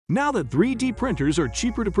Now that 3D printers are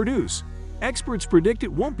cheaper to produce, experts predict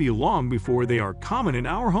it won't be long before they are common in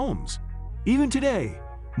our homes. Even today,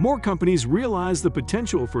 more companies realize the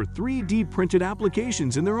potential for 3D printed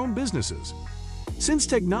applications in their own businesses. Since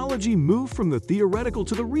technology moved from the theoretical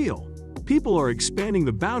to the real, people are expanding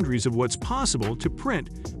the boundaries of what's possible to print,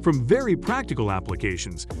 from very practical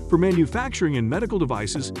applications for manufacturing and medical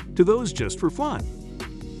devices to those just for fun.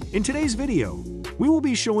 In today's video, we will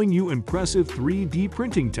be showing you impressive 3D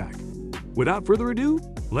printing tech. Without further ado,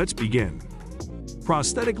 let's begin.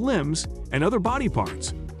 Prosthetic limbs and other body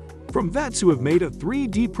parts. From vets who have made a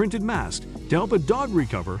 3D printed mask to help a dog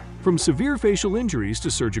recover from severe facial injuries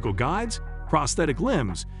to surgical guides, prosthetic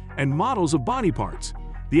limbs, and models of body parts,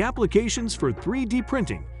 the applications for 3D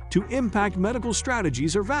printing to impact medical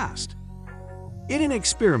strategies are vast. In an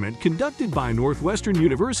experiment conducted by Northwestern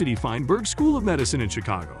University Feinberg School of Medicine in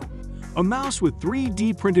Chicago, a mouse with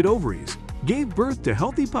 3D printed ovaries gave birth to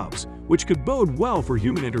healthy pups, which could bode well for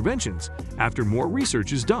human interventions after more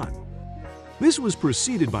research is done. This was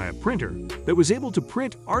preceded by a printer that was able to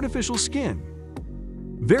print artificial skin.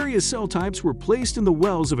 Various cell types were placed in the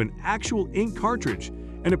wells of an actual ink cartridge,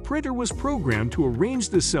 and a printer was programmed to arrange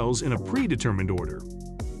the cells in a predetermined order.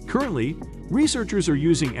 Currently, researchers are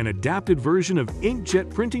using an adapted version of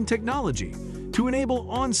inkjet printing technology to enable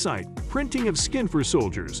on-site printing of skin for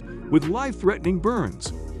soldiers with life-threatening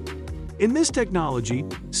burns. In this technology,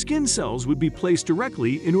 skin cells would be placed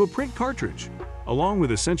directly into a print cartridge, along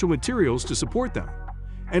with essential materials to support them,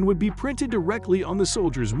 and would be printed directly on the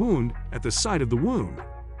soldier's wound at the site of the wound.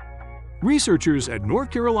 Researchers at North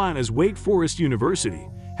Carolina's Wake Forest University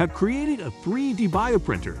have created a 3D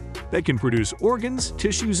bioprinter that can produce organs,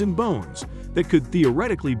 tissues, and bones that could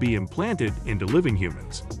theoretically be implanted into living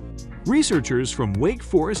humans. Researchers from Wake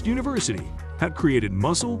Forest University have created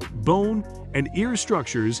muscle, bone, and ear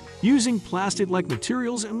structures using plastic-like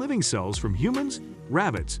materials and living cells from humans,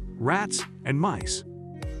 rabbits, rats, and mice.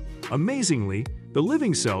 Amazingly, the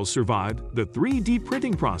living cells survived the 3D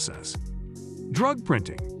printing process. Drug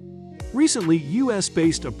printing. Recently,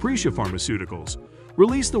 US-based Aprecia Pharmaceuticals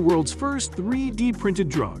released the world's first 3D printed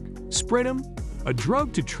drug, Spreadum, a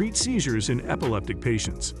drug to treat seizures in epileptic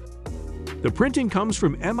patients. The printing comes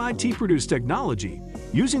from MIT-produced technology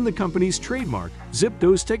using the company's trademark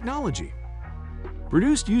ZipDose technology.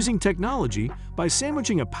 Produced using technology by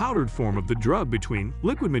sandwiching a powdered form of the drug between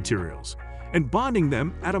liquid materials and bonding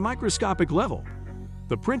them at a microscopic level,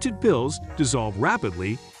 the printed pills dissolve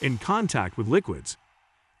rapidly in contact with liquids.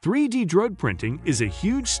 3D drug printing is a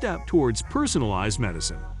huge step towards personalized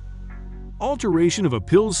medicine. Alteration of a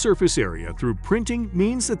pill's surface area through printing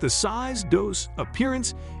means that the size, dose,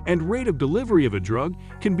 appearance, and rate of delivery of a drug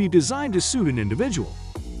can be designed to suit an individual.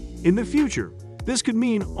 In the future, this could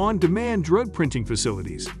mean on-demand drug printing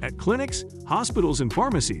facilities at clinics, hospitals, and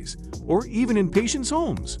pharmacies, or even in patients'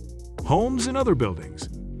 homes and other buildings.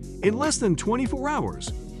 In less than 24 hours,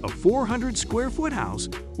 a 400-square-foot house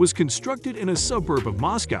was constructed in a suburb of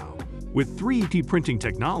Moscow with 3D printing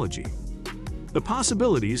technology. The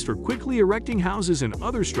possibilities for quickly erecting houses and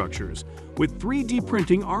other structures with 3D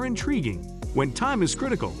printing are intriguing when time is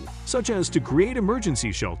critical, such as to create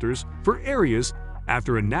emergency shelters for areas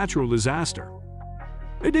after a natural disaster.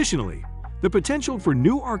 Additionally, the potential for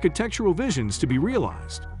new architectural visions to be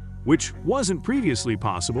realized, which wasn't previously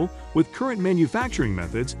possible with current manufacturing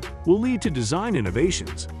methods, will lead to design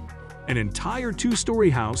innovations. An entire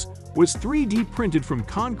two-story house was 3D printed from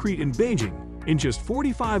concrete in Beijing in just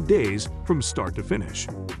 45 days from start to finish.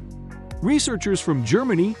 Researchers from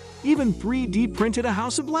Germany even 3D printed a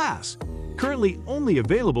house of glass, currently only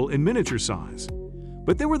available in miniature size.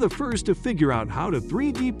 But they were the first to figure out how to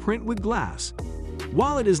 3D print with glass.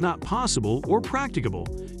 While it is not possible or practicable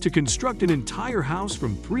to construct an entire house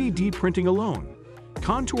from 3D printing alone,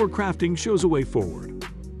 contour crafting shows a way forward.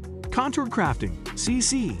 Contour crafting,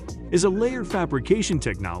 CC, is a layered fabrication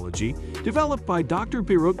technology developed by Dr.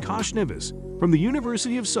 Biruk Koshnevis from the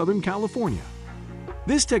University of Southern California.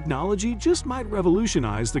 This technology just might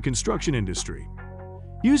revolutionize the construction industry.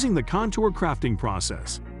 Using the contour crafting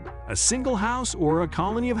process, a single house or a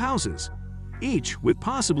colony of houses, each with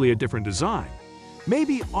possibly a different design, may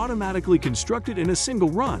be automatically constructed in a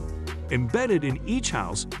single run, embedded in each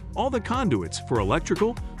house all the conduits for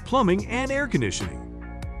electrical, plumbing, and air conditioning.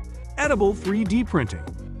 Edible 3D printing.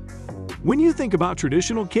 When you think about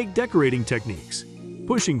traditional cake decorating techniques,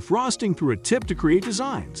 pushing frosting through a tip to create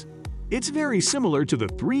designs, it's very similar to the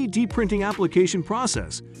 3D printing application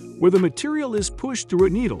process, where the material is pushed through a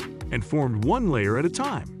needle and formed one layer at a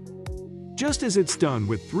time. Just as it's done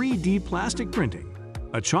with 3D plastic printing,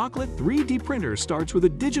 a chocolate 3D printer starts with a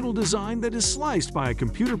digital design that is sliced by a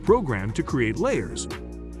computer program to create layers.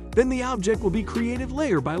 Then the object will be created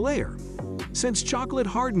layer by layer. Since chocolate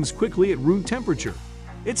hardens quickly at room temperature,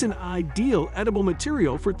 it's an ideal edible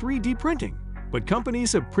material for 3D printing. But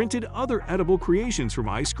companies have printed other edible creations from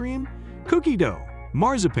ice cream, cookie dough,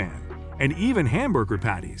 marzipan, and even hamburger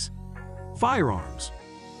patties. Firearms.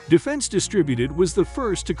 Defense Distributed was the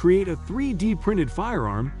first to create a 3D printed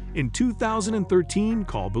firearm in 2013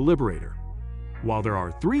 called the Liberator. While there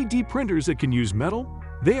are 3D printers that can use metal,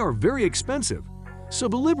 they are very expensive, so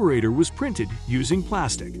the Liberator was printed using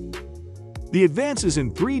plastic. The advances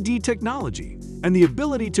in 3D technology and the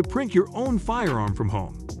ability to print your own firearm from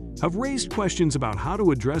home have raised questions about how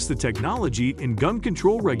to address the technology in gun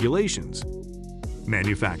control regulations.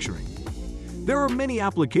 Manufacturing. There are many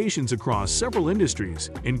applications across several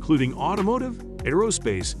industries, including automotive,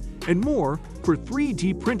 aerospace, and more, for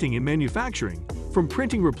 3D printing and manufacturing, from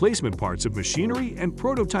printing replacement parts of machinery and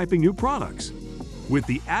prototyping new products, with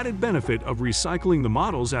the added benefit of recycling the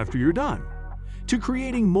models after you're done, to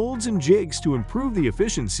creating molds and jigs to improve the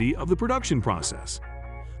efficiency of the production process.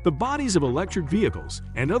 The bodies of electric vehicles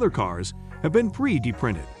and other cars have been 3D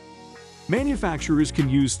printed. Manufacturers can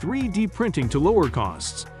use 3D printing to lower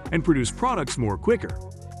costs and produce products more quicker.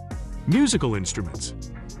 Musical instruments.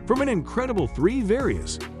 From an incredible 3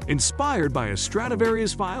 Various, inspired by a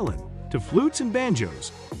Stradivarius violin, to flutes and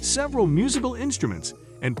banjos, several musical instruments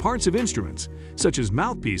and parts of instruments, such as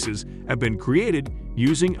mouthpieces, have been created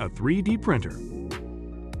using a 3D printer.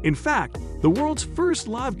 In fact, the world's first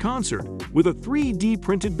live concert with a 3D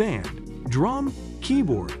printed band, drum,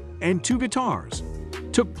 keyboard, and 2 guitars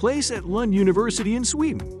took place at Lund University in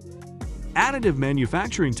Sweden. Additive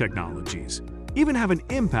manufacturing technologies even have an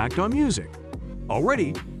impact on music.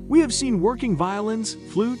 Already, we have seen working violins,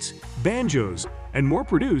 flutes, banjos, and more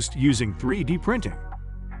produced using 3D printing.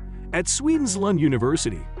 At Sweden's Lund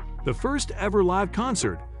University, the first ever live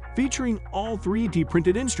concert featuring all 3D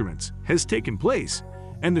printed instruments has taken place,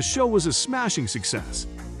 and the show was a smashing success.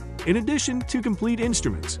 In addition to complete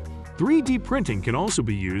instruments, 3D printing can also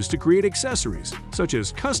be used to create accessories, such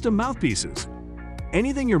as custom mouthpieces.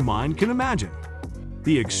 Anything your mind can imagine.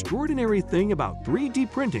 The extraordinary thing about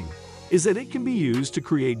 3D printing is that it can be used to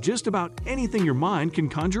create just about anything your mind can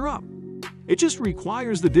conjure up. It just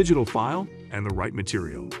requires the digital file and the right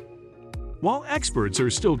material. While experts are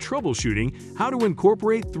still troubleshooting how to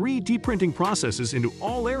incorporate 3D printing processes into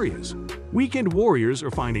all areas, weekend warriors are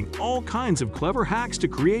finding all kinds of clever hacks to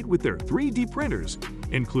create with their 3D printers,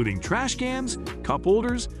 including trash cans, cup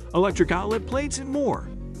holders, electric outlet plates, and more.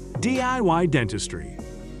 DIY dentistry.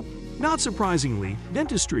 Not surprisingly,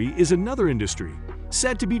 dentistry is another industry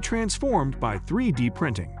said to be transformed by 3D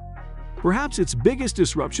printing. Perhaps its biggest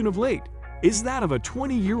disruption of late is that of a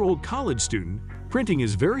 20-year-old college student printing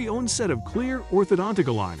his very own set of clear orthodontic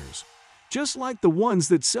aligners, just like the ones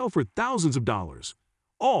that sell for thousands of dollars,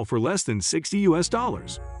 all for less than $60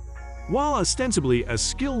 US. While ostensibly a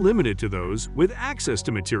skill limited to those with access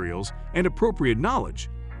to materials and appropriate knowledge,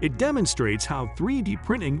 it demonstrates how 3D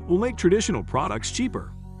printing will make traditional products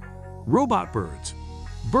cheaper. Robot birds.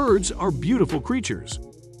 Birds are beautiful creatures.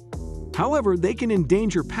 However, they can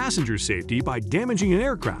endanger passenger safety by damaging an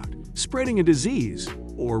aircraft, spreading a disease,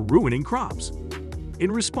 or ruining crops.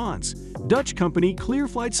 In response, Dutch company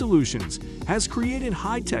Clearflight Solutions has created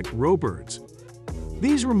high-tech robirds.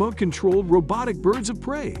 These remote-controlled robotic birds of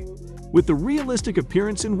prey, with the realistic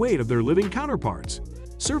appearance and weight of their living counterparts,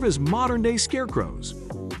 serve as modern-day scarecrows.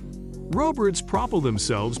 Robirds propel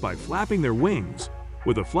themselves by flapping their wings,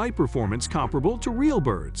 with a flight performance comparable to real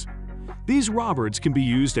birds. These robirds can be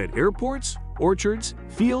used at airports, orchards,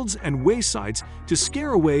 fields, and waste sites to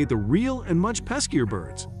scare away the real and much peskier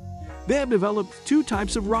birds. They have developed 2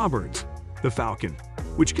 types of robirds: the falcon,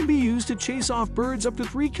 which can be used to chase off birds up to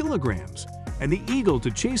 3 kilograms, and the eagle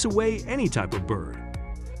to chase away any type of bird.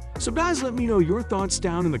 So guys, let me know your thoughts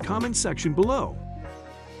down in the comments section below.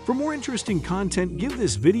 For more interesting content, give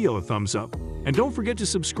this video a thumbs up, and don't forget to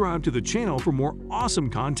subscribe to the channel for more awesome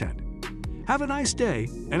content. Have a nice day,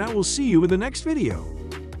 and I will see you in the next video.